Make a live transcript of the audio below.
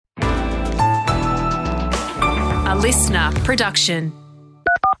A listener production.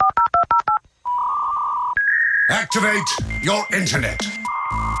 Activate your internet.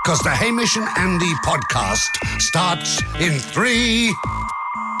 Because the Hamish and Andy podcast starts in 3,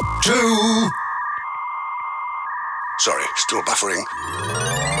 2... Sorry, still buffering.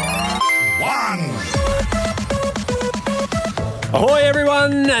 1... Ahoy,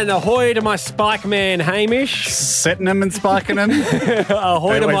 everyone, and ahoy to my spike man, Hamish. Setting them and spiking them.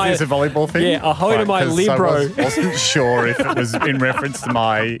 Ahoy to my... Is a volleyball thing? Yeah, ahoy to my Libro. I wasn't sure if it was in reference to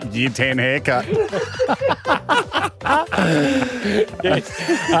my Year 10 haircut.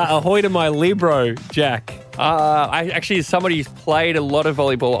 Yes. Ahoy to my Libro, Jack. I actually, as somebody who's played a lot of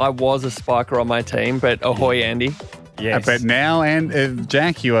volleyball, I was a spiker on my team, but ahoy, Andy. Yes. But now,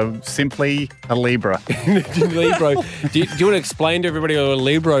 Jack, you are simply a Libra. Libro. Do you want to explain to everybody what a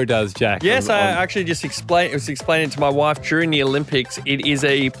Libro does, Jack? Yes, I actually just was explaining to my wife during the Olympics. It is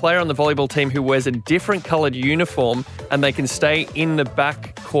a player on the volleyball team who wears a different coloured uniform and they can stay in the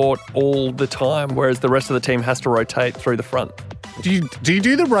back court all the time, whereas the rest of the team has to rotate through the front. Do you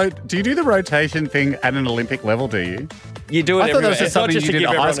do the rotation thing at an Olympic level, do you? You do it I thought that was just something just you did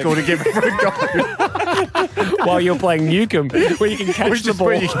at high school to give everyone a go. While you're playing Newcombe, where you can catch the ball.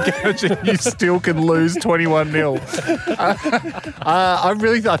 Where you can catch it, you still can lose 21-0.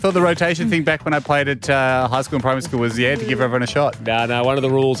 I thought the rotation thing back when I played at high school and primary school was, to give everyone a shot. No, one of the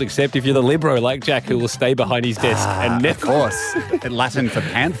rules, except if you're the Libro like Jack, who will stay behind his desk and never. Of course. Latin for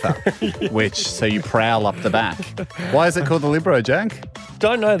panther, so you prowl up the back. Why is it called the Libro, Jack?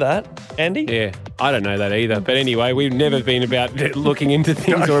 Don't know that, Andy? Yeah, I don't know that either. But anyway, we've never been about looking into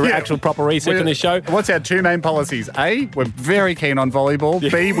things or actual proper research on this show. What's our two main policies? A, we're very keen on volleyball.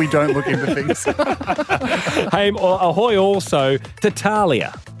 B, we don't look into things. Hey, ahoy also to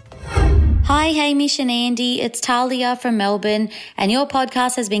Talia. Hi, Hamish and Andy. It's Talia from Melbourne, and your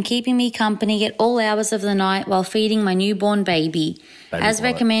podcast has been keeping me company at all hours of the night while feeding my newborn baby. As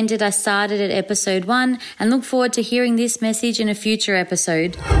recommended, I started at episode 1 and look forward to hearing this message in a future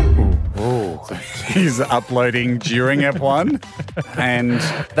episode. He's uploading during Ep 1, and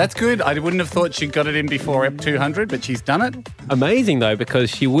that's good. I wouldn't have thought she got it in before Ep 200, but she's done it. Amazing, though, because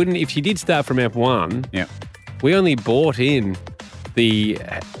she wouldn't, if she did start from Ep 1, we only bought in the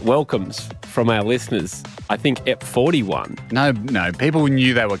welcomes from our listeners, I think, Ep 41. No, people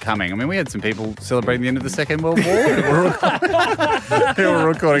knew they were coming. I mean, we had some people celebrating the end of the Second World War who were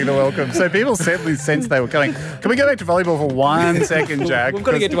recording the welcome. So people certainly sensed they were coming. Can we go back to volleyball for 1 second, Jack? We've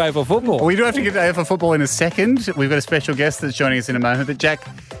got to get to AFL football. Well, we do have to get to AFL football in a second. We've got a special guest that's joining us in a moment. But, Jack,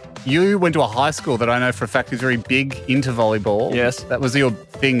 you went to a high school that I know for a fact is very big into volleyball. Yes. That was your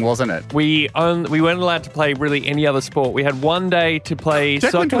thing, wasn't it? We weren't allowed to play really any other sport. We had one day to play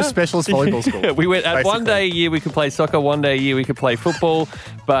Jack soccer. went to a specialist volleyball school. We went at one day a year we could play soccer, one day a year we could play football,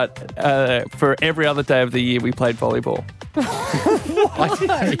 but for every other day of the year we played volleyball.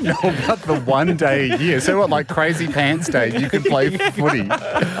 I didn't know about the 1 day a year. So what, like Crazy Pants Day, you could play footy?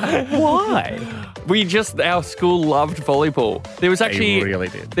 Why? Our school loved volleyball. There was actually, they really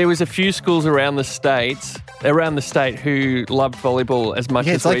did. There was a few schools around the state who loved volleyball as much as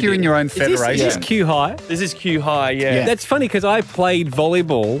we did. It's like you're in your own federation. Is this Q High? This is Q High, yeah. That's funny because I played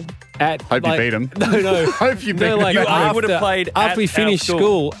volleyball at... Hope you beat him. No. Hope you beat him. I would have played after we finished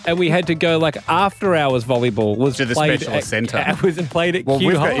school, and we had to go after hours volleyball was to the played specialist centre. Was played at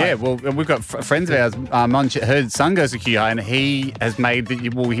Q High. We've got friends of ours. Her son goes to Q High, and he has made the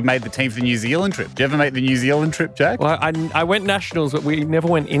team for the New Zealand trip. Did you ever make the New Zealand trip, Jack? Well, I went nationals, but we never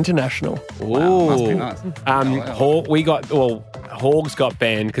went international. Wow, must be nice. Hogs got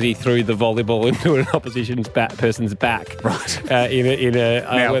banned because he threw the volleyball into an opposition's person's back. Right.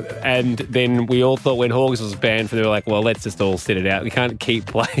 And then we all thought when Hogs was banned, they were like, well, let's just all sit it out. We can't keep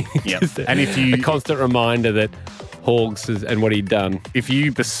playing. Yep. And a constant reminder that Hogs and what he'd done. If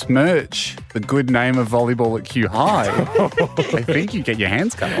you besmirch the good name of volleyball at Q High, I think you get your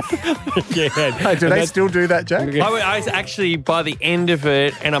hands cut off. Yeah. Do they still do that, Jack? I was actually, by the end of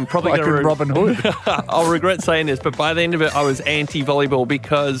it, and I'm probably like going to... Robin Hood. I'll regret saying this, but by the end of it, I was anti-volleyball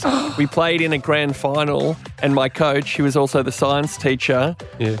because we played in a grand final, and my coach, who was also the science teacher,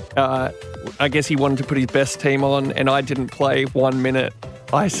 I guess he wanted to put his best team on, and I didn't play 1 minute.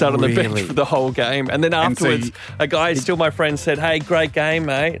 I sat on the bench for the whole game. And then afterwards, a guy, still my friend, said, hey, great game,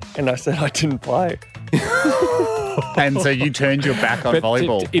 mate. And I said, I didn't play. And so you turned your back on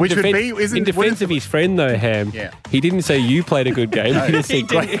volleyball. In defence of his friend, though, Ham, he didn't say you played a good game. He just said,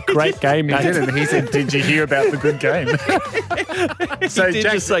 great game, mate. He didn't. He said, did you hear about the good game? So he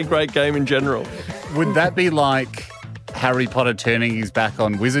did just say great game in general. Would that be like Harry Potter turning his back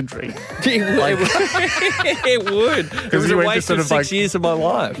on wizardry. It would. It was a waste of 6 years of my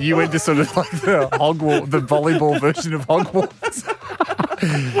life. You went to sort of like the Hogwarts, the volleyball version of Hogwarts.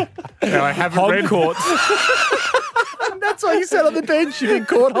 Now, I haven't read courts. That's why you sat on the bench. You did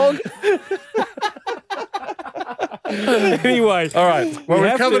court hog. Anyway. All right. Well,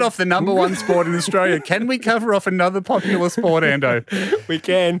 we've covered off the number one sport in Australia. Can we cover off another popular sport, Ando? We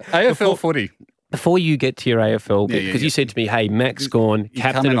can. AFL footy. Before you get to your AFL bit, because you said to me, hey, Max Gawn,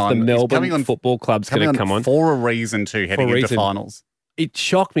 captain of the Melbourne Football Club's going to come on. For a reason too, heading into finals. It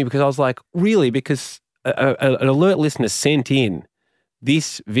shocked me because I was like, really? Because an alert listener sent in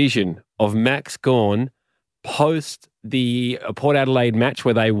this vision of Max Gawn post the Port Adelaide match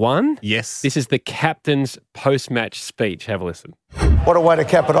where they won. Yes. This is the captain's post-match speech. Have a listen. What a way to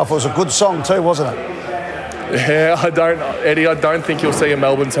cap it off. It was a good song too, wasn't it? Yeah, I don't think you'll see a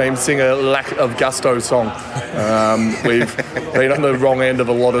Melbourne team sing a lack of gusto song. We've been on the wrong end of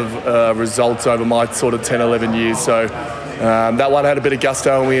a lot of results over my sort of 10, 11 years. So that one had a bit of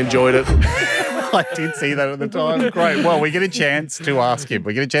gusto and we enjoyed it. I did see that at the time. Great. Well, we get a chance to ask him.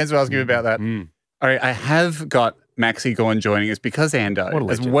 About that. All right, I have got Maxi Gawn joining us because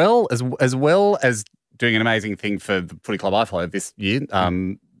Ando, as well as doing an amazing thing for the footy club I follow this year,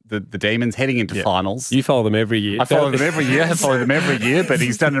 the Demons heading into finals. You follow them every year. I follow them every year. But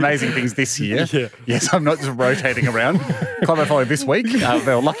he's done amazing things this year. Yeah. Yes, I'm not just rotating around. Club I follow this week.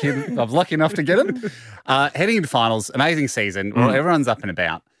 I'm lucky enough to get him. Heading into finals, amazing season. Well, everyone's up and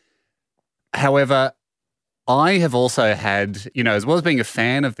about. However, I have also had, as well as being a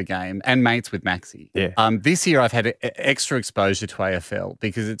fan of the game and mates with Maxi. Yeah. This year I've had extra exposure to AFL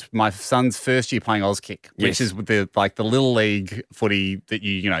because it's my son's first year playing Auskick, which is the little league footy that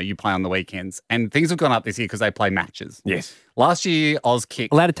you play on the weekends. And things have gone up this year because they play matches. Yes. Last year Auskick.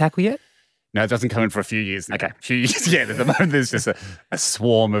 Allowed to tackle yet? No, it doesn't come in for a few years. Okay. A few years yet. At the moment there's just a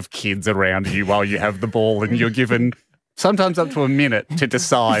swarm of kids around you while you have the ball and you're given sometimes up to a minute to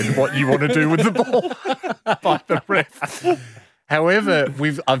decide what you want to do with the ball by the ref. However,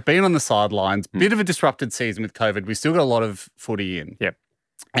 I've been on the sidelines, bit of a disrupted season with COVID. We've still got a lot of footy in. Yep.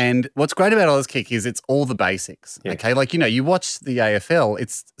 And what's great about Auskick is it's all the basics. Yeah. Okay, you watch the AFL,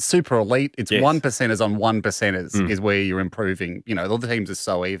 it's super elite. It's 1%ers on 1%ers is where you're improving. All the teams are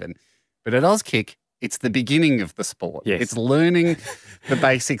so even. But at Auskick, it's the beginning of the sport. Yes. It's learning the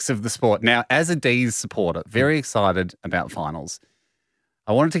basics of the sport. Now, as a D's supporter, very excited about finals.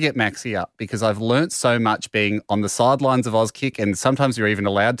 I wanted to get Maxi up because I've learnt so much being on the sidelines of Auskick, and sometimes you're even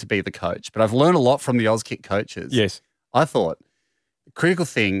allowed to be the coach. But I've learned a lot from the Auskick coaches. Yes. I thought the critical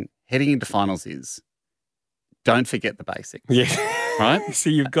thing heading into finals is don't forget the basics. Yes. Right? So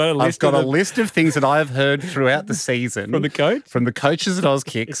you've got a list. I've got a list of things that I have heard throughout the season from the coach, from the coaches at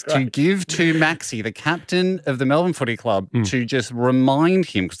Auskicks, to give to Maxi, the captain of the Melbourne Footy Club, to just remind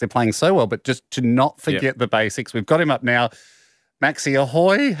him because they're playing so well, but just to not forget the basics. We've got him up now. Maxi,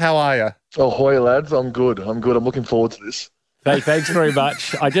 ahoy! How are you? Ahoy, lads! I'm good. I'm looking forward to this. Thanks very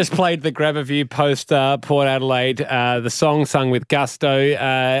much. I just played the Grab a View post Port Adelaide, the song sung with gusto.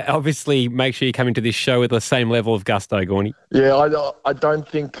 Obviously, make sure you come into this show with the same level of gusto, Gawny. Yeah, I don't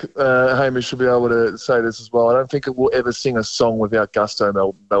think Hamish should be able to say this as well. I don't think it will ever sing a song without gusto,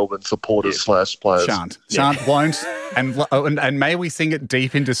 Melbourne supporters / players. Shan't, won't, and may we sing it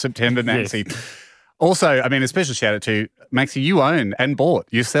deep into September, Nancy. Yes. Also, a special shout out to Maxi. You own and bought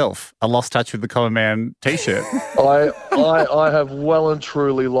yourself a Lost Touch with the Common Man T-shirt. I have well and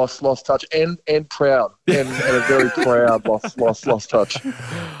truly lost touch and proud and a very proud lost touch.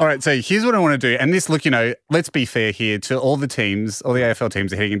 All right, so here's what I want to do, and this let's be fair here to all the teams, all the AFL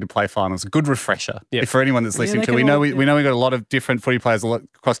teams are heading into play finals. Good refresher for anyone that's listening to. We know we got a lot of different footy players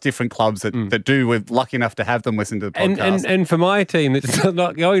across different clubs that do. We're lucky enough to have them listen to the podcast. And for my team that's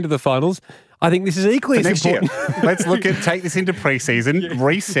not going to the finals, I think this is equally as important. Let's take this into pre-season,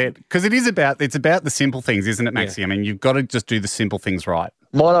 reset, because it's about the simple things, isn't it, Maxi? Yeah. You've got to just do the simple things right.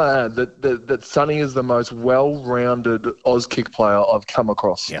 Might I add that Sonny is the most well-rounded Auskick player I've come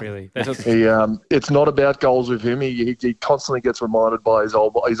across. Yeah. Really? It's not about goals with him. He constantly gets reminded by his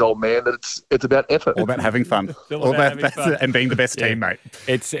old man that it's about effort. All about having fun. All about fun. And being the best teammate.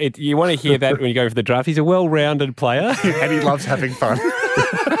 You want to hear that when you go for the draft. He's a well-rounded player. And he loves having fun.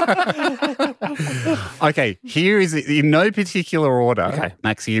 Okay, here is in no particular order,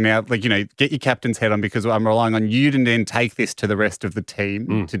 Maxi. Now, get your captain's head on because I'm relying on you to then take this to the rest of the team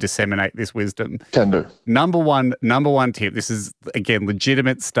to disseminate this wisdom. Can do. Number one tip. This is again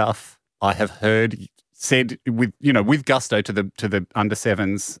legitimate stuff I have heard said with gusto to the under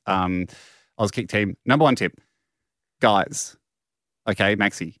sevens Auskick team. Number one tip, guys. Okay,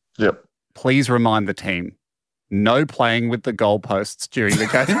 Maxi. Yep. Please remind the team no playing with the goalposts during the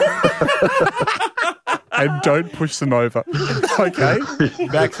game. And don't push them over. Okay?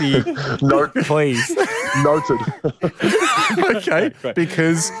 Maxie, Note, please. noted. Okay?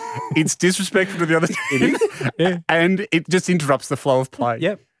 Because it's disrespectful to the other team. Yeah. And it just interrupts the flow of play.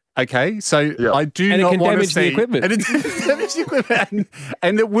 Yep. Okay? So Yeah. I do And it not can want to damage the see... equipment. And it damage the equipment.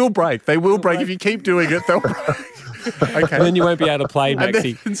 And it will break. They will break. If you keep doing it, they'll break. Okay. And then you won't be able to play,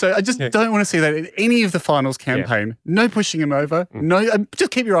 Maxie. And so I just don't want to see that in any of the finals campaign. No pushing him over. No, just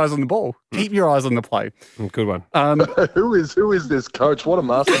keep your eyes on the ball. Keep your eyes on the play. Good one. Who is this coach? What a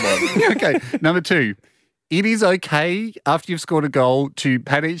mastermind. Okay, number 2. It is okay after you've scored a goal to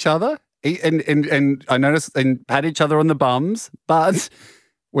pat each other, and I noticed and pat each other on the bums. But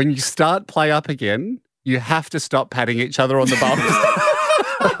when you start play up again, you have to stop patting each other on the bums.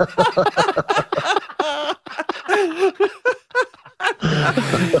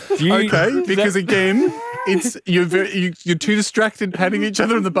 Okay, because again, it's you're too distracted patting each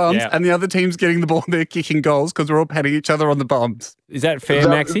other on the bums, Yeah. and the other team's getting the ball and they're kicking goals because we're all patting each other on the bums. Is that fair,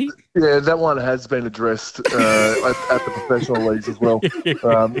 Maxie? Yeah, that one has been addressed at the professional leagues as well.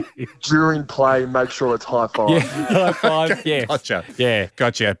 During play, make sure it's high five. Yeah. High five. Yeah. Gotcha. Yeah.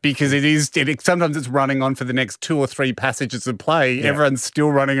 Gotcha. Because sometimes it's running on for the next 2 or 3 passages of play. Yeah. Everyone's still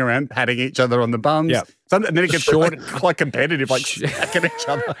running around patting each other on the bums. Yeah. And then it gets quite competitive, like smacking each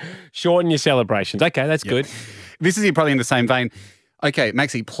other. Shorten your celebrations. Okay, that's good. This is probably in the same vein. Okay,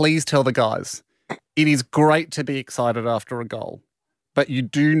 Maxie, please tell the guys, it is great to be excited after a goal, but you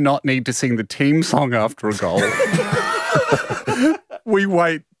do not need to sing the team song after a goal. We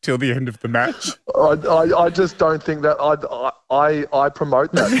wait till the end of the match. I just don't think that I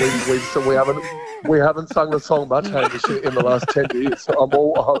promote that. We haven't sung the song much Hamish, in the last 10 years. So I'm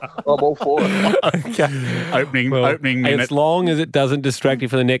all for it. Okay. Opening minute. As long as it doesn't distract you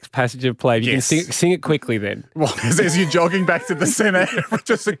from the next passage of play. You Yes. can sing it quickly then. Well, as you're jogging back to the centre,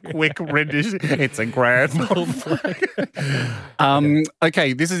 just a quick rendition. It's a grand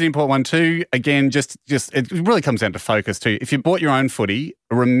okay, this is an important one too. Again, just it really comes down to focus too. If you bought your own footy,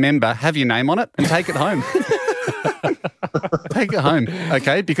 remember, have your name on it and take it home. Take it home,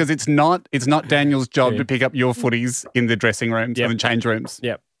 okay? Because it's not Daniel's job to pick up your footies in the dressing rooms and the change rooms.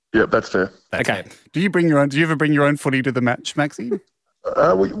 Yep. Yeah, that's fair. Okay. Do you ever bring your own footy to the match, Maxie?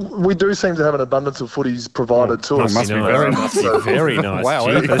 We do seem to have an abundance of footies provided to us. must be very nice. Very nice. Wow.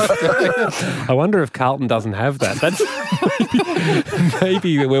 I wonder if Carlton doesn't have that. That's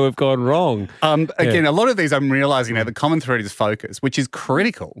maybe where we've gone wrong. Again, a lot of these I'm realising now the common thread is focus, which is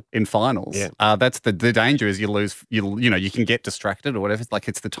critical in finals. Yeah. That's the danger is you can get distracted or whatever. It's like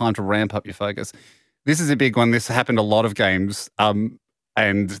it's the time to ramp up your focus. This is a big one. This happened a lot of games, and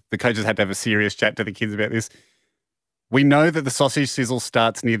the coaches had to have a serious chat to the kids about this. We know that the sausage sizzle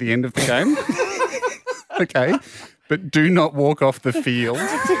starts near the end of the game. Okay. But do not walk off the field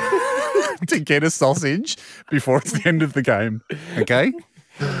to get a sausage before it's the end of the game. Okay?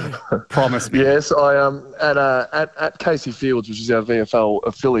 Promise me. Yes, I at Casey Fields, which is our VFL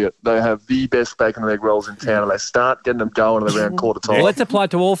affiliate, they have the best bacon and egg rolls in town, and they start getting them going at around quarter time. Well, let's apply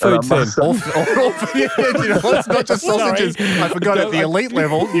to all foods then. It's not just sausages. I forgot at the elite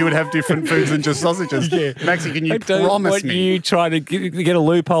level, you would have different foods than just sausages. Yeah. Maxie, can you promise me? You trying to get a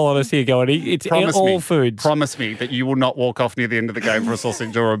loophole on us here going, it's all foods. Promise me that you will not walk off near the end of the game for a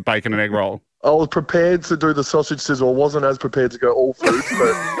sausage or a bacon and egg roll. I was prepared to do the sausage sizzle. I wasn't as prepared to go all foods,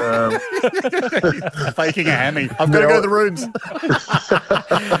 but... Faking a hammy. I've got to go to the rooms.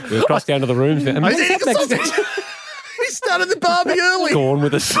 We'll cross down to the rooms. And I need a sausage. He started the barbie early. Gone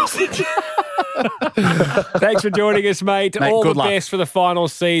with a sausage. Thanks for joining us, mate. All good the luck. best for the final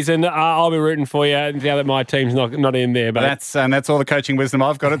season. I'll be rooting for you now that my team's not in there. But That's all the coaching wisdom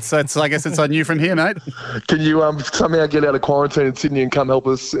I've got. I guess it's on you from here, mate. Can you somehow get out of quarantine in Sydney and come help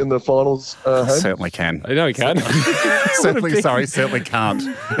us in the finals? Certainly can. I know he can. Certainly can't.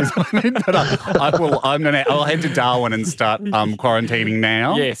 But I'll head to Darwin and start quarantining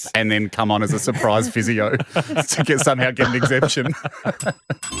now. Yes. And then come on as a surprise physio to somehow get an exemption.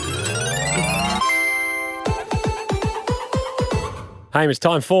 Hey, it's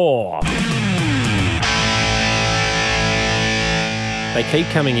time for... They keep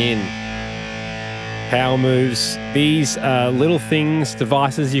coming in. Power moves. These little things,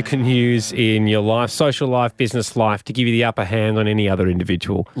 devices you can use in your life, social life, business life, to give you the upper hand on any other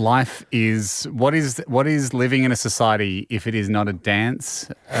individual. Life is what is living in a society if it is not a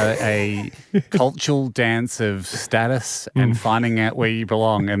dance, a cultural dance of status and finding out where you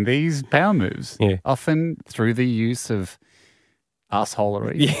belong. And these power moves, often through the use of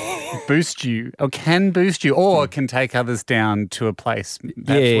assholery. boost you or can boost you or can take others down to a place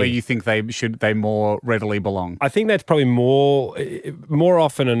where you think they more readily belong? I think that's probably more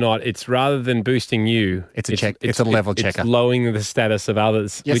often than not, it's rather than boosting you. It's a level checker. It's lowering the status of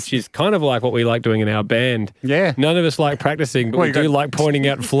others, which is kind of like what we like doing in our band. Yeah. None of us like practicing, but we do like pointing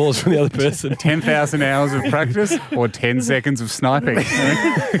out flaws from the other person. 10,000 hours of practice or 10 seconds of sniping.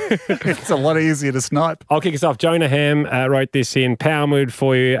 It's a lot easier to snipe. I'll kick us off. Jonah Ham wrote this in. Power mood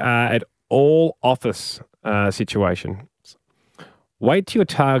for you at all office situation. Wait till your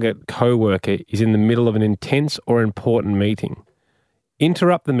target co-worker is in the middle of an intense or important meeting.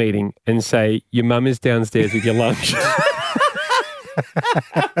 Interrupt the meeting and say, your mum is downstairs with your lunch.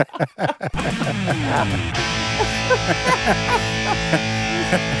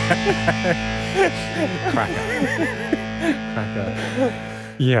 Cracker.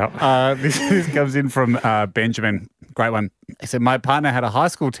 Yeah. This comes in from Benjamin. Great one. He said, my partner had a high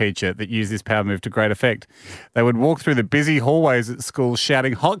school teacher that used this power move to great effect. They would walk through the busy hallways at school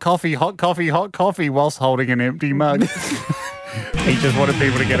shouting, hot coffee, hot coffee, hot coffee, whilst holding an empty mug. He just wanted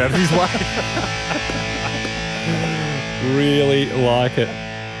people to get out of his way. Really like it.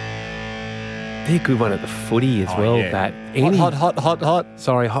 They're a good one at the footy as well. Yeah. That Hot.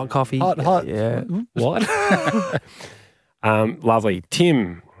 Sorry, hot coffee. Hot. Yeah. What? Lovely.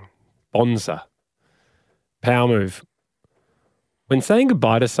 Tim Bonza. Power move. When saying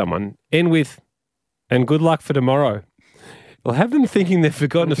goodbye to someone, end with, and good luck for tomorrow. It'll have them thinking they've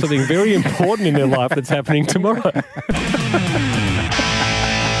forgotten something very important in their life that's happening tomorrow. Gee,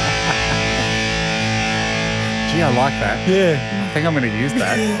 I like that. Yeah. I think I'm going to use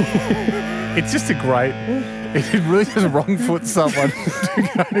that. It's just a great... It really just wrong foot someone to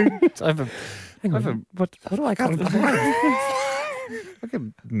go... What do I got? Like a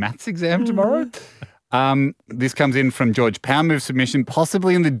maths exam tomorrow? This comes in from George. Power move submission,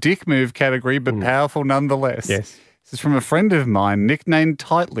 possibly in the dick move category, but powerful nonetheless. Yes. This is from a friend of mine, nicknamed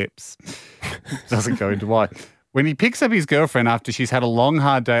Tight Lips. Doesn't go into why. When he picks up his girlfriend after she's had a long,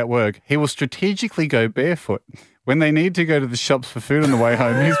 hard day at work, he will strategically go barefoot. When they need to go to the shops for food on the way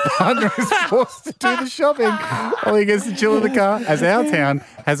home, his partner is forced to do the shopping while he gets to chill in the car, as our town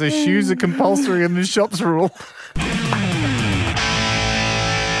has a shoes are compulsory in the shops rule.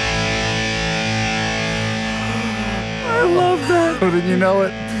 I love that. Wouldn't you know it?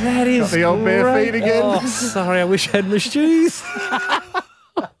 That is Got the old bare great. feet again. Oh, sorry, I wish I had my shoes.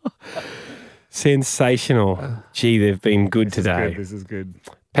 Sensational. Gee, they've been good today. This is good.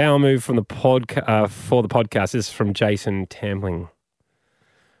 Power move from the for the podcast. This is from Jason Tambling.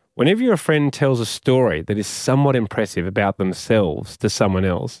 Whenever your friend tells a story that is somewhat impressive about themselves to someone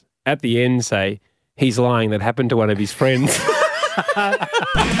else, at the end say, he's lying, that happened to one of his friends.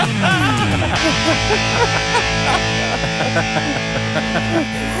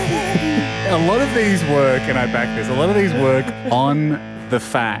 A lot of these work, and I back this, a lot of these work on the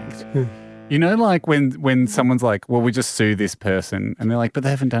fact. You know, like when someone's like, well, we just sue this person. And they're like, but they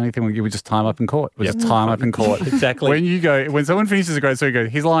haven't done anything. We just tie them up in court. We just tie them up in court. Exactly. When someone finishes a great story, go,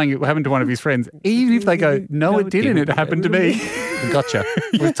 he's lying, it happened to one of his friends. Even if they go, no, it didn't. It happened to me. Gotcha.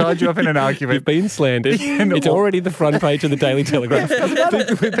 We've tied you up in an argument. You've been slandered. It's already the front page of the Daily Telegraph.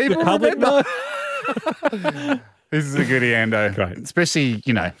 People public know. This is a goodie, Ando. Great. Especially,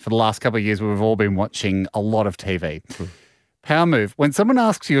 for the last couple of years where we've all been watching a lot of TV. Power move. When someone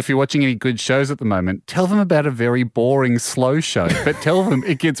asks you if you're watching any good shows at the moment, tell them about a very boring, slow show, but tell them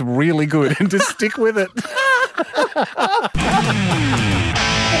it gets really good and just stick with it.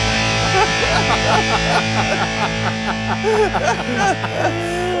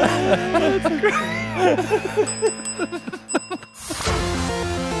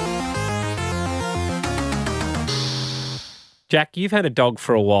 Jack, you've had a dog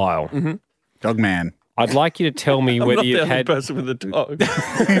for a while. Mm-hmm. Dog man. I'd like you to tell me whether you've had... person with a dog.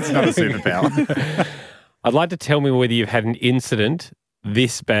 It's not a superpower. I'd like to tell me whether you've had an incident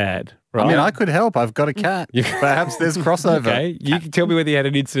this bad. Right? I mean, I could help. I've got a cat. Perhaps there's crossover. Okay, you can tell me whether you had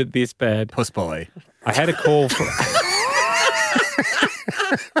an incident this bad. Puss boy. I had a call from...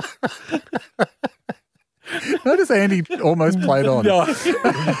 Notice Andy almost played on.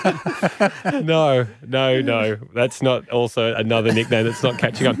 No. That's not also another nickname that's not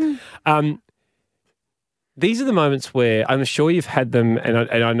catching on. These are the moments where I'm sure you've had them, and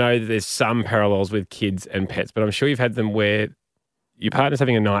I know that there's some parallels with kids and pets, but I'm sure you've had them where your partner's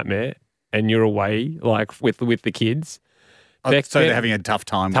having a nightmare and you're away, like with the kids. They're having a tough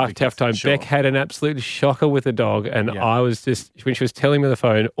time. Tough time. Sure. Beck had an absolute shocker with the dog, and I was just, when she was telling me on the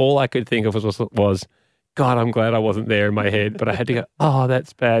phone, all I could think of was God, I'm glad I wasn't there in my head. But I had to go, oh,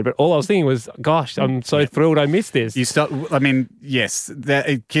 that's bad. But all I was thinking was, gosh, I'm so thrilled I missed this. Yes,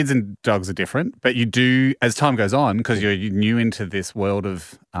 kids and dogs are different, but you do, as time goes on, because you're new into this world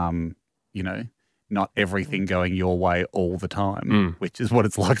of, not everything going your way all the time, which is what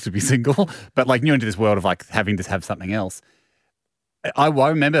it's like to be single, but like new into this world of like having to have something else. I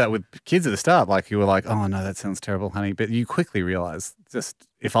remember that with kids at the start, like you were like, oh no, that sounds terrible, honey. But you quickly realize just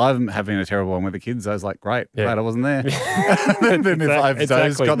if I'm having a terrible one with the kids, I was like, great, glad I wasn't there. Then if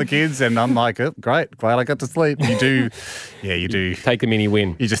I've got the kids and I'm like, oh, great, glad I got to sleep. You do. Take the mini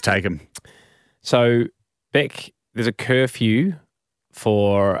win. You just take them. So Beck, there's a curfew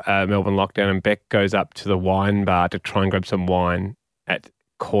for Melbourne lockdown, and Beck goes up to the wine bar to try and grab some wine at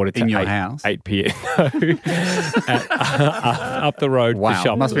quarter to in your 8, house? 8 p.m. Up the road to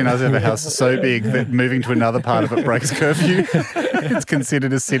shop. Must be nice to have a house so big that moving to another part of it breaks curfew. It's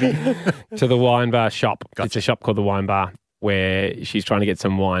considered a city. To the wine bar shop. Gotcha. It's a shop called the Wine Bar where she's trying to get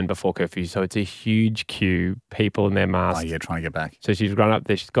some wine before curfew. So it's a huge queue, people in their masks. Oh, yeah, trying to get back. So she's run up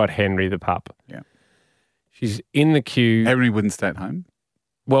there. She's got Henry, the pup. Yeah. She's in the queue. Henry wouldn't stay at home?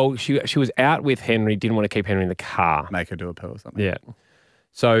 Well, she was out with Henry, didn't want to keep Henry in the car. Make her do a pill or something. Yeah.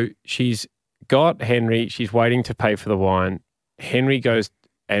 So she's got Henry. She's waiting to pay for the wine. Henry goes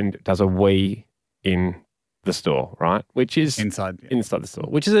and does a wee in the store, right? Which is inside the store,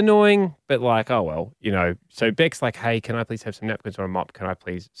 which is annoying, but like, oh, well, So Beck's like, hey, can I please have some napkins or a mop? Can I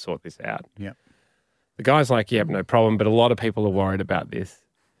please sort this out? Yeah. The guy's like, yeah, no problem. But a lot of people are worried about this.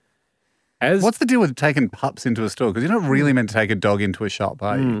 What's the deal with taking pups into a store? Because you're not really meant to take a dog into a shop,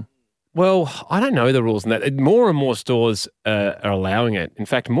 are you? Well, I don't know the rules in that. More and more stores are allowing it. In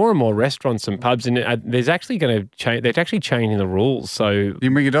fact, more and more restaurants and pubs, and there's actually going to change. They're actually changing the rules. So you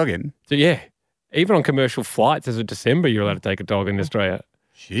can bring your dog in. So yeah, even on commercial flights as of December, you're allowed to take a dog in Australia.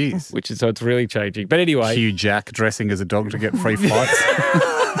 Jeez, so it's really changing. But anyway, Hugh Jack dressing as a dog to get free flights.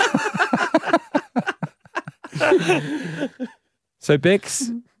 So Beck's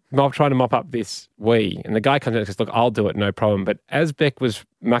trying to mop up this wee, and the guy comes out and says, look, I'll do it, no problem. But as Beck was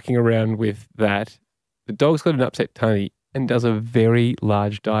mucking around with that, the dog's got an upset tummy and does a very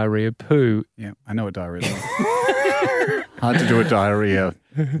large diarrhea poo. Yeah, I know what diarrhea is. Hard to do a diarrhea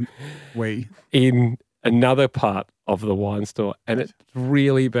wee. In another part of the wine store, and it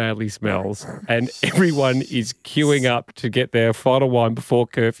really badly smells, and everyone is queuing up to get their final wine before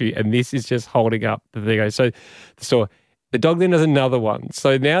curfew, and this is just holding up the thing. So the store... The dog then does another one.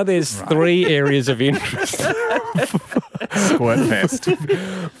 So now there's 3 areas of interest. Squirt fest.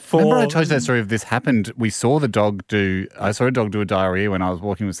 Remember I told you that story of this happened? I saw a dog do a diarrhea when I was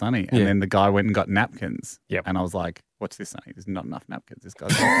walking with Sonny, and then the guy went and got napkins. Yep. And I was like, what's this, Sonny? There's not enough napkins. This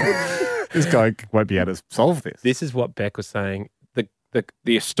guy won't be able to solve this. This is what Beck was saying.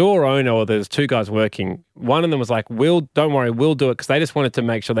 The store owner, or there's 2 guys working, one of them was like, don't worry, we'll do it, because they just wanted to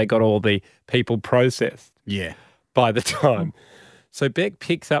make sure they got all the people processed. Yeah. By the time. So Beck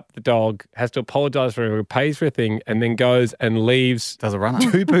picks up the dog, has to apologise for it, pays for a thing, and then goes and leaves. Does a runner.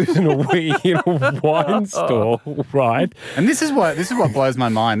 2 poos and a wee in a wine store, right? And this is what blows my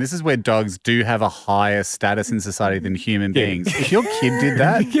mind. This is where dogs do have a higher status in society than human beings. If your kid did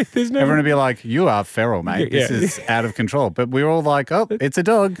that, everyone would be like, you are feral, mate. This is out of control. But we're all like, oh, it's a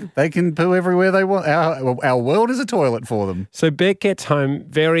dog. They can poo everywhere they want. Our world is a toilet for them. So Beck gets home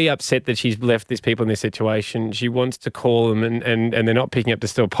very upset that she's left these people in this situation. She wants to call them and they're not picking up to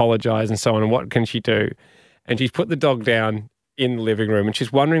still apologise and so on. And what can she do? And she's put the dog down in the living room and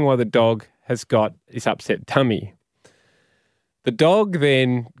she's wondering why the dog has got this upset tummy. The dog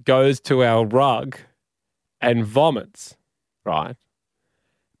then goes to our rug and vomits, right?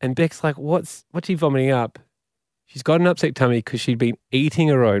 And Beck's like, what's she vomiting up? She's got an upset tummy because she'd been eating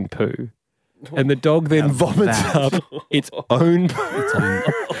her own poo. And the dog then vomits up its own poo.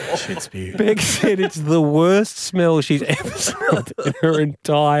 Shit spew. Beck said it's the worst smell she's ever smelled in her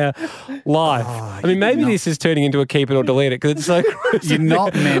entire life. I mean, maybe this is turning into a keep it or delete it because it's so gross. You're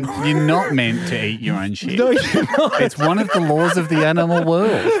not meant to eat your own shit. No, you're not. It's one of the laws of the animal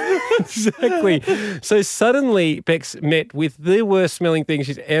world. Exactly. So suddenly Beck's met with the worst smelling thing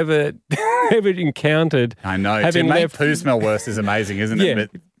she's ever encountered. I know. To make poo smell worse is amazing, isn't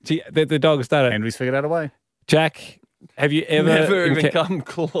it? But the dog started. Henry's figured out a way. Jack, have you ever... Never even come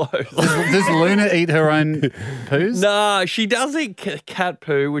close. Does Luna eat her own poos? Nah, she does eat cat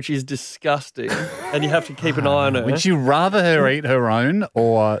poo, which is disgusting, and you have to keep an eye on her. Would you rather her eat her own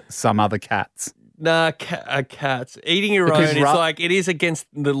or some other cat's? Nah, cats. Eating your Because own is like, it is against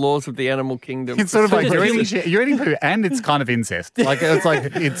the laws of the animal kingdom. It's sort of like you're eating poo and it's kind of incest.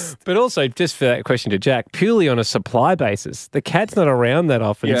 It's But also, just for that question to Jack, purely on a supply basis, the cat's not around that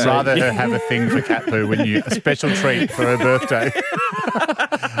often. You'd so- rather her have a thing for cat poo when you a special treat for her birthday.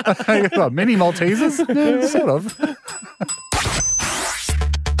 What, mini Maltesers? Yeah, sort of.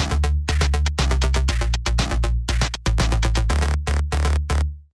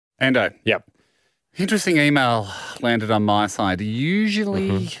 Endo. Yep. Interesting email landed on my side.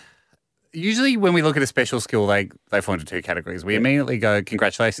 Usually when we look at a special skill, they fall into two categories. We immediately go,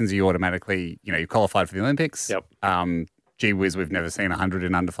 congratulations, you automatically, you qualified for the Olympics. Yep. Gee whiz, we've never seen 100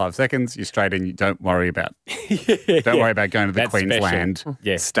 in under 5 seconds. You're straight in. You don't worry about worry about going to the That's Queensland special.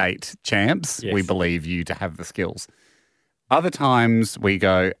 Yeah. state champs. Yes. We believe you to have the skills. Other times we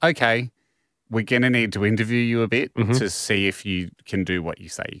go, okay, we're going to need to interview you a bit to see if you can do what you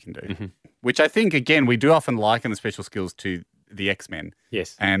say you can do. Which I think, again, we do often liken the special skills to the X-Men.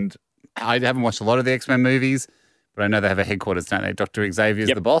 Yes. And I haven't watched a lot of the X-Men movies, but I know they have a headquarters, don't they? Dr. Xavier's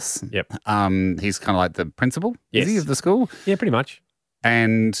the boss. Yep. He's kind of like the principal, Yes. is he, of the school? Yeah, pretty much.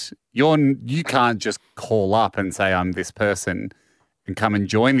 And you can't just call up and say, I'm this person and come and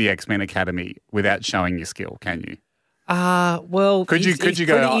join the X-Men Academy without showing your skill, can you? Well, Could you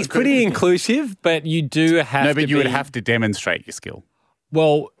go? He's pretty inclusive, but you do have to No, but you would be- have to demonstrate your skill.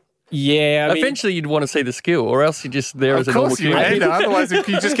 Well, yeah. I mean, Eventually, you'd want to see the skill, or else you're just there as a Of normal course you human. would. Otherwise, if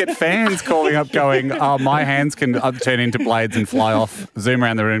you just get fans calling up going, oh, my hands can turn into blades and fly off, zoom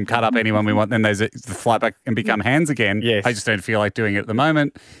around the room, cut up anyone we want, then they fly back and become hands again. Yes. I just don't feel like doing it at the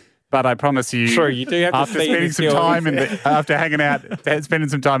moment. But I promise you, True, you do have to after see spending the some skills. time after hanging out, spending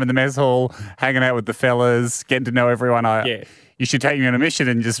some time in the mess hall, hanging out with the fellas, getting to know everyone, you should take me on a mission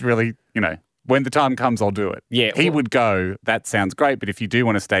and just really, when the time comes, I'll do it. Yeah, He well- would go, that sounds great, but if you do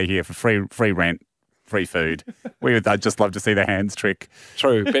want to stay here for free rent, free food, I'd just love to see the hands trick.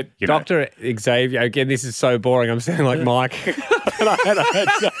 True, but You know. Dr. Xavier, again, this is so boring. I'm sounding like Mike.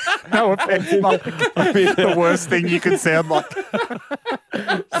 No offense, Mike. I mean, the worst thing you could sound like.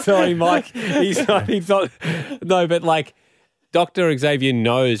 Sorry, Mike. He's not. No, but like Dr. Xavier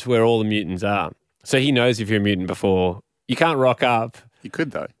knows where all the mutants are. So he knows if you're a mutant before. You can't rock up. You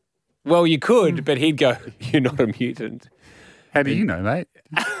could, though. Well, you could, but he'd go, you're not a mutant. How do you know, mate?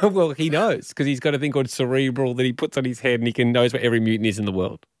 Well, he knows because he's got a thing called cerebral that he puts on his head and he knows where every mutant is in the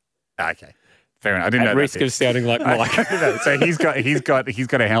world. Okay. Fair enough. I didn't know At that risk bit. of sounding like Mike. So he's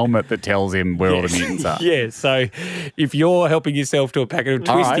got a helmet that tells him where all the mutants are. Yeah, so if you're helping yourself to a packet of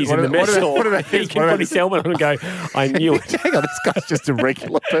All right, twisties what in the about- mess hall, what about he this? can What about put his helmet on and go, I knew it. Hang on, this guy's just a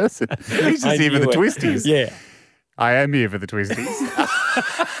regular person. He's I just here for knew the it. twisties. Yeah. I am here for the twisties.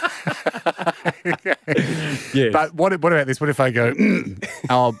 Yes. But what about this? What if I go,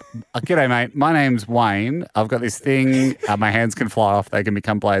 g'day, mate. My name's Wayne. I've got this thing. My hands can fly off. They can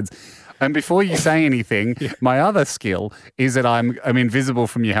become blades. And before you say anything, my other skill is that I'm invisible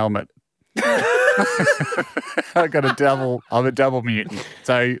from your helmet. I'm a double mutant.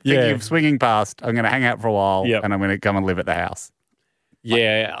 So thinking of swinging past, I'm going to hang out for a while and I'm going to come and live at the house.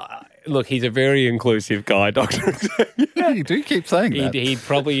 Yeah. Look, he's a very inclusive guy, Doctor. Yeah, you do keep saying that. He'd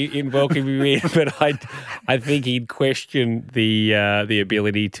probably welcome you in, but I think he'd question the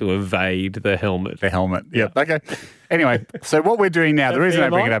ability to evade the helmet. The helmet. Yep. Okay. Anyway, so what we're doing now, the reason I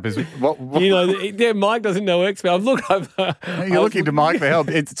bring it up is Mike doesn't know X-Men. You're looking to Mike for help.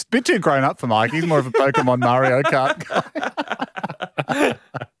 It's a bit too grown up for Mike. He's more of a Pokemon Mario Kart guy.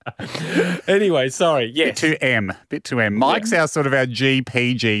 Anyway, sorry. Yes. Bit too M. Mike's our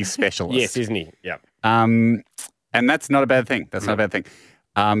GPG specialist. Yes, isn't he? Yeah. And that's not a bad thing. Not a bad thing.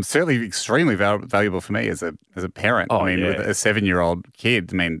 Certainly extremely valuable for me as a parent. With a 7-year-old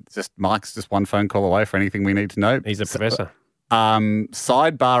kid. Just Mike's just one phone call away for anything we need to know. He's a professor.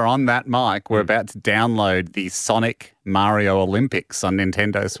 Sidebar on that, Mike, we're about to download the Sonic Mario Olympics on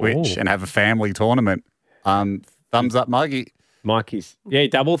Nintendo Switch and have a family tournament. Thumbs up, Mikey. Mikey's. Yeah,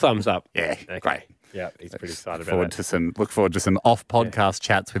 double thumbs up. Yeah, Okay. great. Yeah, he's pretty excited about that. Look forward to some off-podcast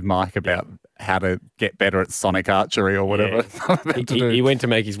chats with Mike about how to get better at Sonic archery or whatever. Yeah. He went to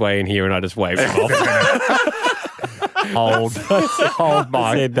make his way in here and I just waved him off. Hold, Mike.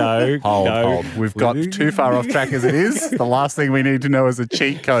 I said no. Hold. We've got too far off track as it is. The last thing we need to know is a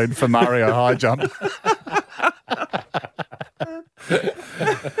cheat code for Mario High Jump.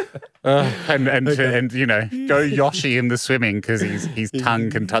 And go Yoshi in the swimming because his tongue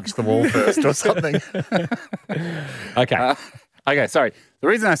can touch the wall first or something. Okay. Okay, sorry. The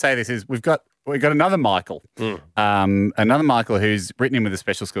reason I say this is we've got another Michael, another Michael who's written in with a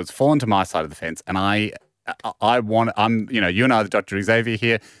special skill. It's fallen to my side of the fence, and you and I, the Dr. Xavier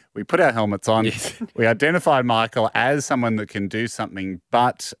here, We put our helmets on. Yes. We identified Michael as someone that can do something,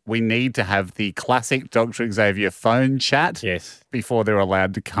 but we need to have the classic Dr. Xavier phone chat Yes. before they're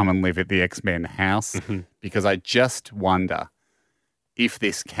allowed to come and live at the X-Men house, because I just wonder if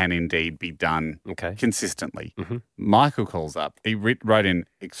this can indeed be done consistently. Michael calls up. He wrote in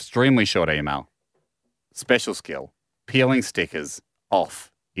extremely short email. Special skill, peeling stickers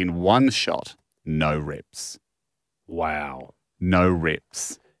off in one shot, no rips. Wow. No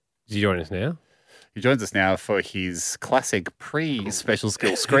rips. Does he join us now? He joins us now for his classic pre-special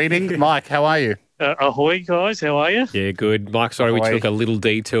skill screening. Mike, how are you? Ahoy, guys. How are you? Yeah, good. Mike, sorry we Ahoy. took a little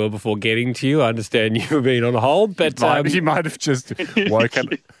detour before getting to you. I understand you were being on hold, but You might have just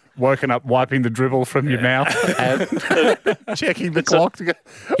woken up wiping the dribble from your mouth and checking the clock. To go,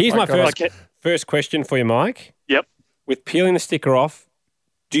 here's my God. first question for you, Mike. Yep. With peeling the sticker off,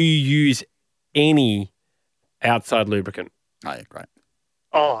 do you use any outside lubricant? Oh, yeah, great.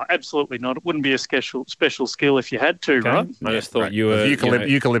 Oh, absolutely not. It wouldn't be a special skill if you had to, right? I just thought Right. you were...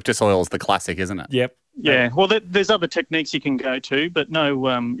 Eucalyptus oil is the classic, isn't it? Yep. Yeah. Well, there's other techniques you can go to, but no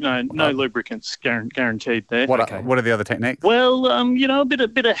lubricants guaranteed there. What are the other techniques? Well, a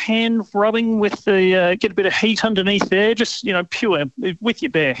bit of hand rubbing with the get a bit of heat underneath there. Just pure with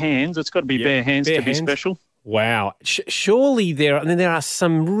your bare hands. It's got to be bare hands to be special. Wow. Surely there are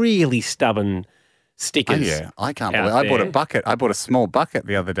some really stubborn stickers. Oh, yeah, I can't out believe I bought a there. bucket. I bought a small bucket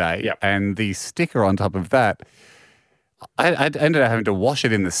the other day, Yep. and the sticker on top of that, I ended up having to wash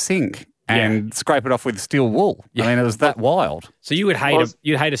it in the sink and scrape it off with steel wool. Yeah. I mean, it was that wild. So you would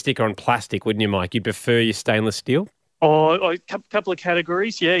you'd hate a sticker on plastic, wouldn't you, Mike? You'd prefer your stainless steel? Oh, a couple of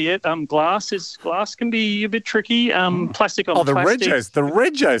categories. Yeah. Glass can be a bit tricky. Plastic on the plastic. the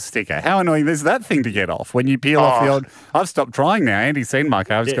Rego sticker. How annoying is that thing to get off when you peel off the old? I've stopped trying now. Andy's seen my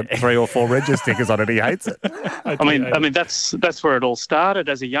car. I've just got 3 or 4 Rego stickers on it. He hates it. I mean that's where it all started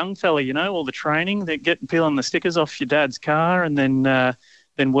as a young fella. All the training that peeling the stickers off your dad's car, and then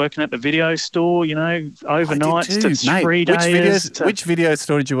working at the video store. Overnights to 3 days. Which video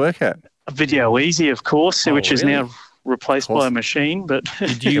store did you work at? Video Easy, of course, which is really? now replaced by a machine. But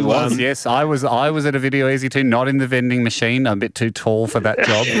Did you? Yes, I was at a Video Easy too, not in the vending machine. I'm a bit too tall for that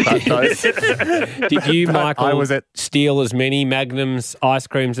job. But Did you, Michael, I was steal as many Magnum's ice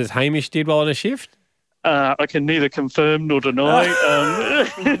creams as Hamish did while on a shift? I can neither confirm nor deny.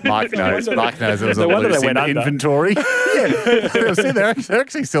 Mike knows. Mike knows there was a No wonder they loose went under. inventory. They're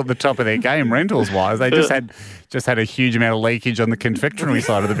actually still at the top of their game rentals wise. They just had a huge amount of leakage on the confectionery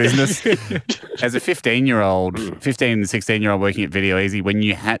side of the business. As a 15 and 16-year-old working at Video Easy, when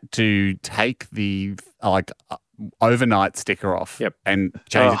you had to take the overnight sticker off and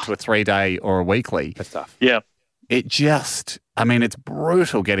change it to a 3-day or a weekly, That's tough. Yeah. it just, it's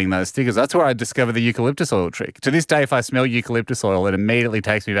brutal getting those stickers. That's where I discovered the eucalyptus oil trick. To this day, if I smell eucalyptus oil, it immediately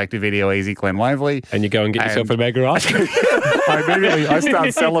takes me back to Video Easy, Glen Waverley. And you go and get yourself a bag of ice cream. I start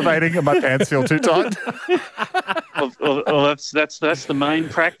salivating and my pants feel too tight. Well, that's the main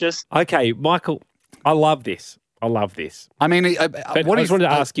practice. Okay, Michael, I love this. But I just wanted to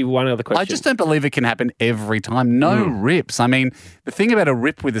ask you one other question. I just don't believe it can happen every time. No rips. The thing about a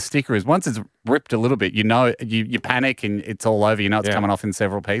rip with a sticker is once it's ripped a little bit, you panic and it's all over. It's coming off in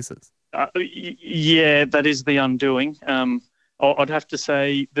several pieces. Yeah, that is the undoing. I'd have to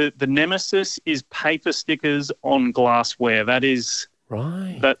say the nemesis is paper stickers on glassware. That is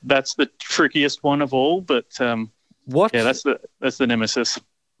right. That's the trickiest one of all. But what? Yeah, that's the nemesis.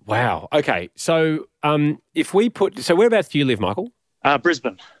 Wow. Okay. So whereabouts do you live, Michael?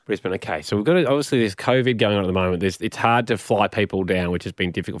 Brisbane. Brisbane. Okay. So we've got obviously there's COVID going on at the moment. It's hard to fly people down, which has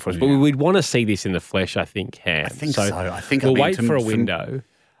been difficult for us. But we'd want to see this in the flesh, I think, Ham. I think so. I think we'll wait for a window.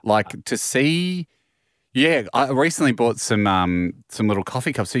 To see. Yeah, I recently bought some little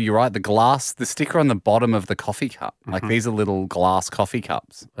coffee cups. So you're right, the sticker on the bottom of the coffee cup, these are little glass coffee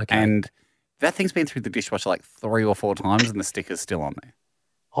cups. Okay. And that thing's been through the dishwasher 3 or 4 times and the sticker's still on there.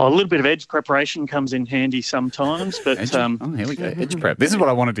 A little bit of edge preparation comes in handy sometimes, but here we go. Edge prep. This is what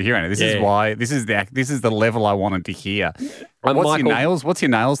I wanted to hear, Anna. This is the level I wanted to hear. What's your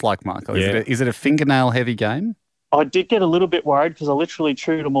nails like, Michael? Is it a fingernail heavy game? I did get a little bit worried because I literally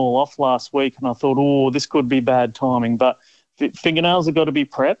chewed them all off last week, and I thought, this could be bad timing. But fingernails have got to be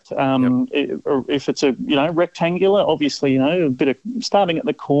prepped. If it's a rectangular, obviously a bit of starting at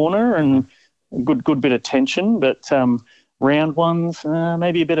the corner and a good bit of tension, but round ones,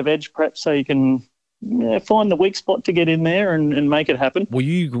 maybe a bit of edge prep so you can find the weak spot to get in there and make it happen. Will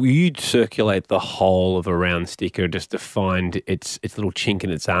you circulate the whole of a round sticker just to find its little chink in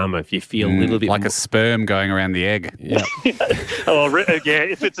its armour if you feel a little bit like a sperm going around the egg? Yeah.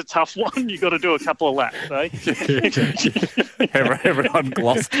 If it's a tough one, you got to do a couple of laps, eh? Everyone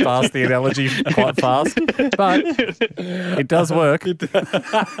glossed past the analogy quite fast, but it does work.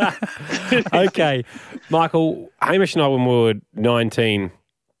 Okay, Michael, Hamish and I, when we were 19,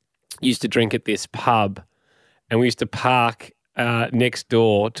 used to drink at this pub, and we used to park next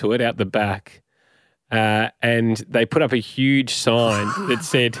door to it out the back, and they put up a huge sign that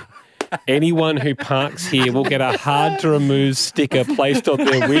said, anyone who parks here will get a hard-to-remove sticker placed on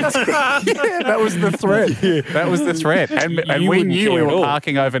their windscreen. Yeah, that was the threat. That was the threat. And we knew we were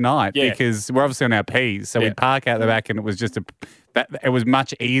parking overnight because we're obviously on our Ps, so we'd park out the back, and it was just it was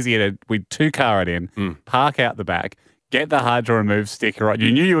much easier we'd two-car it in, park out the back, get the hard-to-remove sticker on.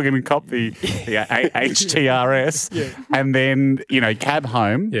 You knew you were going to cop the HTRS and then, cab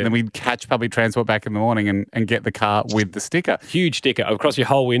home. Yeah. Then we'd catch public transport back in the morning and get the car with the sticker. Huge sticker across your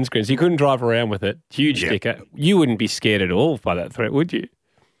whole windscreen, so you couldn't drive around with it. Huge sticker. You wouldn't be scared at all by that threat, would you?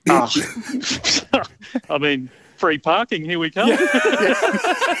 I mean, free parking, here we come. Me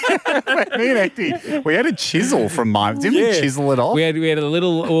and Andy, we had a chisel from mine. Didn't we chisel it off? We had a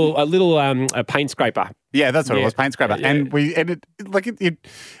little paint scraper. Yeah, that's what it was, paint scraper. Yeah. And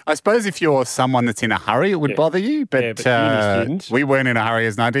I suppose if you're someone that's in a hurry, it would bother you. But we weren't in a hurry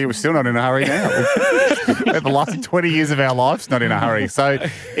as 19. We're still not in a hurry now. The last 20 years of our lives, not in a hurry. So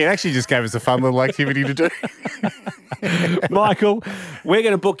it actually just gave us a fun little activity to do. Michael, we're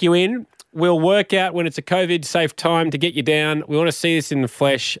going to book you in. We'll work out when it's a COVID-safe time to get you down. We want to see this in the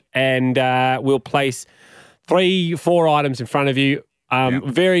flesh, and we'll place 3-4 items in front of you,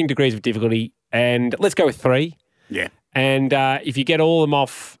 varying degrees of difficulty. And let's go with 3. Yeah. And if you get all of them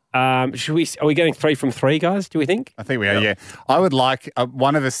off, are we getting 3 from 3, guys, do we think? I think we are, yeah. I would like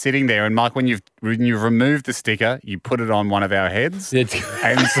one of us sitting there, and Mike, when you've removed the sticker, you put it on one of our heads. And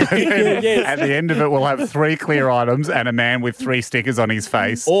so at the end of it, we'll have 3 clear items and a man with 3 stickers on his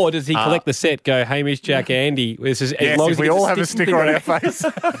face. Or does he collect the set, go, Hamish, Jack, Andy? If we all have a sticker on our face,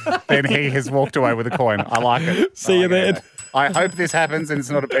 then he has walked away with a coin. I like it. See you then. I hope this happens and it's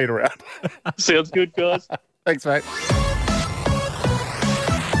not a peter out. Sounds good, guys. Thanks, mate.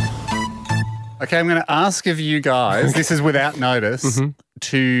 Okay, I'm going to ask of you guys, this is without notice,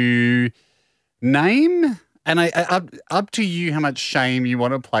 to name, and up to you how much shame you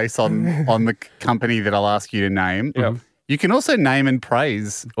want to place on the company that I'll ask you to name. Yeah. You can also name and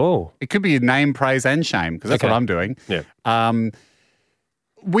praise. Oh. It could be a name, praise, and shame, because that's what I'm doing. Yeah.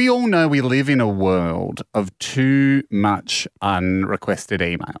 We all know we live in a world of too much unrequested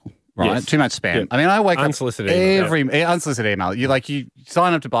email. Right, yes. Too much spam. Yeah. I mean, I wake unsolicited up email, unsolicited email. You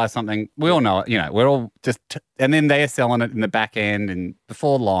sign up to buy something. We all know it. We're all just, and then they are selling it in the back end, and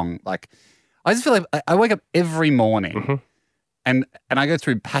before long, I just feel like I wake up every morning, and I go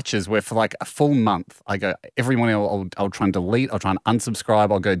through patches where for like a full month, I go every morning. I'll try and delete. I'll try and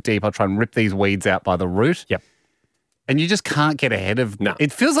unsubscribe. I'll go deep. I'll try and rip these weeds out by the root. Yep. And you just can't get ahead of. No.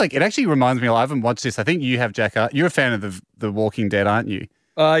 It feels like it actually reminds me. I haven't watched this. I think you have, Jack. You're a fan of the Walking Dead, aren't you?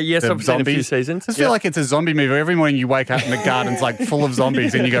 Yes, I've seen a few seasons. I feel like it's a zombie movie. Every morning you wake up and the garden's full of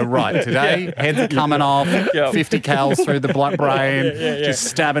zombies and you go, right, today heads are coming off, 50 cals through the blood brain, just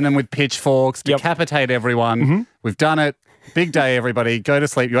stabbing them with pitchforks, decapitate everyone. We've done it. Big day, everybody. Go to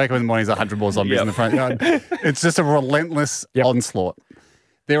sleep. You wake up in the morning, there's 100 more zombies in the front yard. It's just a relentless onslaught.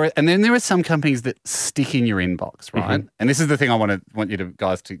 And then there are some companies that stick in your inbox, right? And this is the thing I want you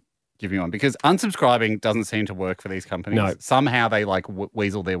guys to give me on, because unsubscribing doesn't seem to work for these companies. No. Somehow they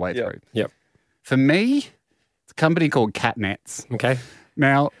weasel their way through. Yep. For me, it's a company called Catnets. Okay.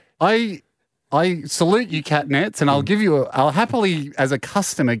 Now, I salute you, Catnets, and I'll happily, as a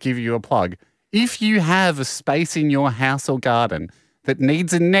customer, give you a plug. If you have a space in your house or garden that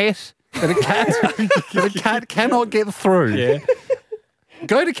needs a net that a cat cannot get through,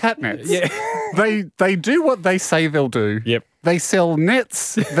 go to Catnets. Yeah. They do what they say they'll do. Yep. They sell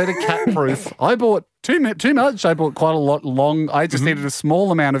nets that are cat-proof. I bought too much. I bought quite a lot long. I just needed a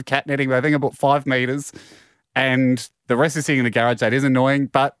small amount of cat netting. I think I bought 5 meters, and the rest is sitting in the garage. That is annoying,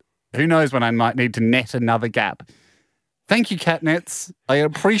 but who knows when I might need to net another gap. Thank you, Catnets. I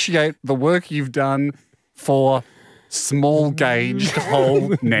appreciate the work you've done for small-gauged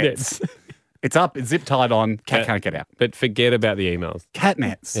whole nets. It's up, it's zip-tied on, cat can't get out. But forget about the emails.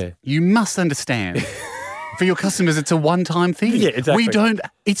 Catnets, you must understand. For your customers, it's a one-time thing. Yeah, exactly.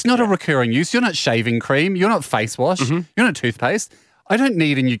 It's not a recurring use. You're not shaving cream. You're not face wash. You're not toothpaste. I don't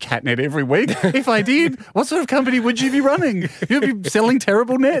need a new cat net every week. If I did, what sort of company would you be running? You'd be selling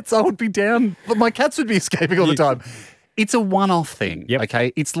terrible nets. I would be down. But my cats would be escaping all the time. It's a one-off thing,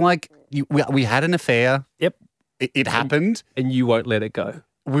 okay? It's like we had an affair. Yep. It happened. And you won't let it go.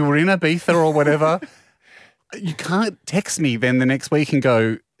 We were in Ibiza or whatever. You can't text me then the next week and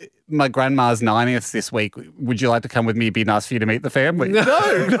go, my grandma's 90th this week. Would you like to come with me? It'd be nice for you to meet the family.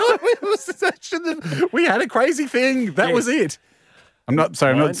 No. We had a crazy thing. That was it. I'm not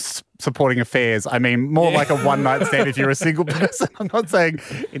supporting affairs. I mean, more like a one-night stand if you're a single person. I'm not saying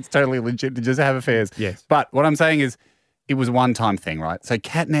it's totally legit to just have affairs. Yes. But what I'm saying is it was a one-time thing, right? So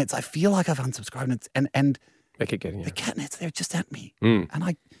cat nets, I feel like I've unsubscribed and they keep getting the cat nets, they're just at me.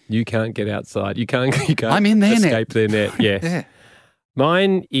 And you can't get outside. You can't I'm in their escape net. their net. Yes. Yeah.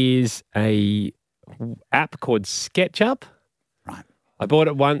 Mine is a app called SketchUp. Right. I bought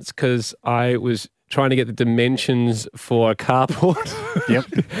it once because I was trying to get the dimensions for a carport.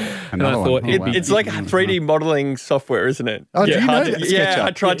 Yep. And I thought it's like 3D modeling software, isn't it? Oh, do you know that? Yeah,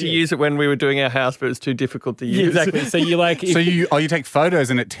 I tried to use it when we were doing our house, but it was too difficult to use. Exactly. So you like you take photos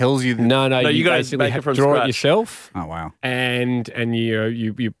and it tells you. No, you got to basically make it from draw scratch. it yourself. Oh wow. And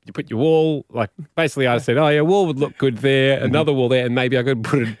you put your wall, like basically I said, oh yeah, wall would look good there, another wall there, and maybe I could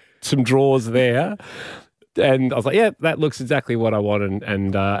put some drawers there. And I was like, yeah, that looks exactly what I want,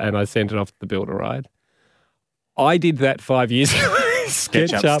 and I sent it off to the builder, right? I did that 5 years ago.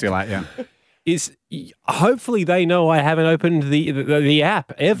 SketchUp still out, yeah. Hopefully they know I haven't opened the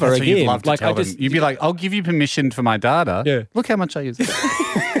app ever That's again. You'd love to tell them. You'd be like, I'll give you permission for my data. Yeah. Look how much I use it.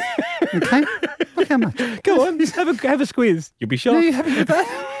 Okay? Look how much. Go on, have a squeeze. You'll be shocked. Are you happy with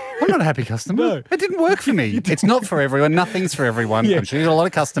that? I'm not a happy customer. No. It didn't work for me. It's not for everyone. Nothing's for everyone. Yeah. I'm sure you got a lot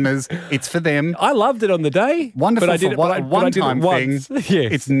of customers. It's for them. I loved it on the day. Wonderful but I did for it, one-time thing. Yeah.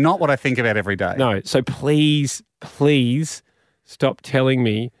 It's not what I think about every day. No, so please stop telling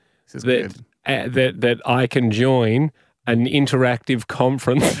me that I can join an interactive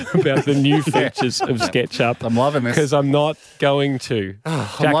conference about the new features of SketchUp. I'm loving this. Because I'm not going to.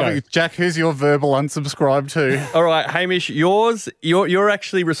 I'm loving it. Jack, who's your verbal unsubscribe to? All right, Hamish, you're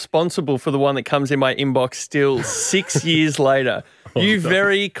actually responsible for the one that comes in my inbox still 6 years later. You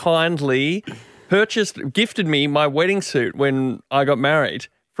very kindly gifted me my wedding suit when I got married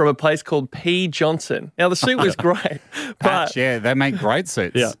from a place called P. Johnson. Now, the suit was great, but yeah, they make great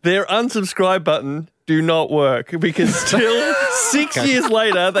suits. Yeah. Their unsubscribe button do not work because still 6 years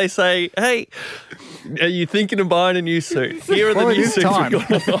later they say, hey, are you thinking of buying a new suit? Here are the new suits we've got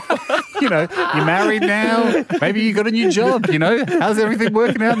on offer. You know, you're married now. Maybe you got a new job, you know. How's everything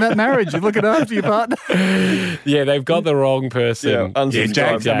working out in that marriage? You're looking after your partner. Yeah, they've got the wrong person. Yeah,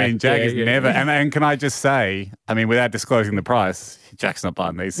 Jack is never. And can I just say, I mean, without disclosing the price, Jack's not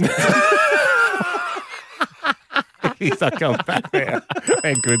buying these suits. He's not going back there.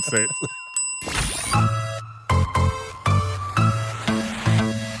 They're good suits.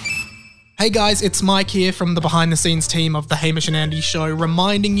 Hey guys, it's Mike here from the behind the scenes team of the Hamish and Andy show,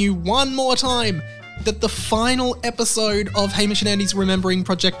 reminding you one more time that the final episode of Hamish and Andy's Remembering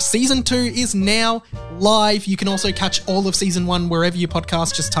Project Season 2 is now live. You can also catch all of Season 1 wherever you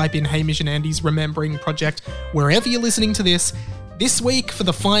podcast. Just type in Hamish and Andy's Remembering Project wherever you're listening to this. This week, for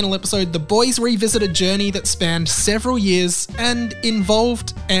the final episode, the boys revisit a journey that spanned several years and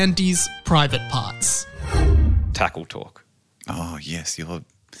involved Andy's private parts. Tackle talk. Oh, yes, your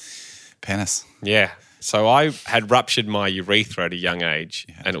penis. Yeah. So I had ruptured my urethra at a young age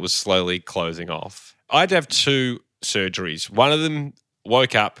and it was slowly closing off. I had to have 2 surgeries. One of them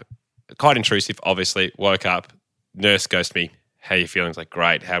woke up, quite intrusive, obviously, woke up, nurse goes to me, how are you feeling? I was like,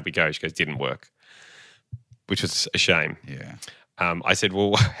 great, how'd we go? She goes, didn't work, which was a shame. Yeah. I said,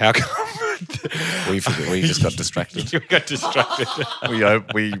 well, how come? We just got distracted. You got distracted.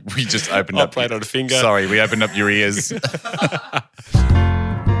 we just opened up. Played on a finger. Sorry, we opened up your ears.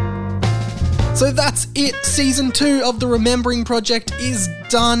 So that's it. Season 2 of the Remembering Project is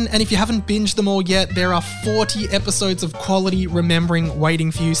done. And if you haven't binged them all yet, there are 40 episodes of quality remembering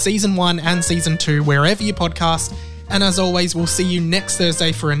waiting for you. Season 1 and Season 2, wherever you podcast. And as always, we'll see you next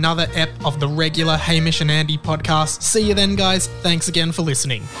Thursday for another ep of the regular Hamish and Andy podcast. See you then, guys. Thanks again for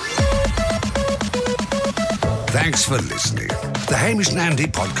listening. Thanks for listening. The Hamish and Andy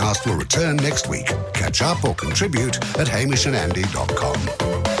podcast will return next week. Catch up or contribute at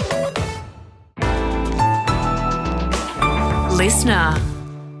hamishandandy.com. Listener.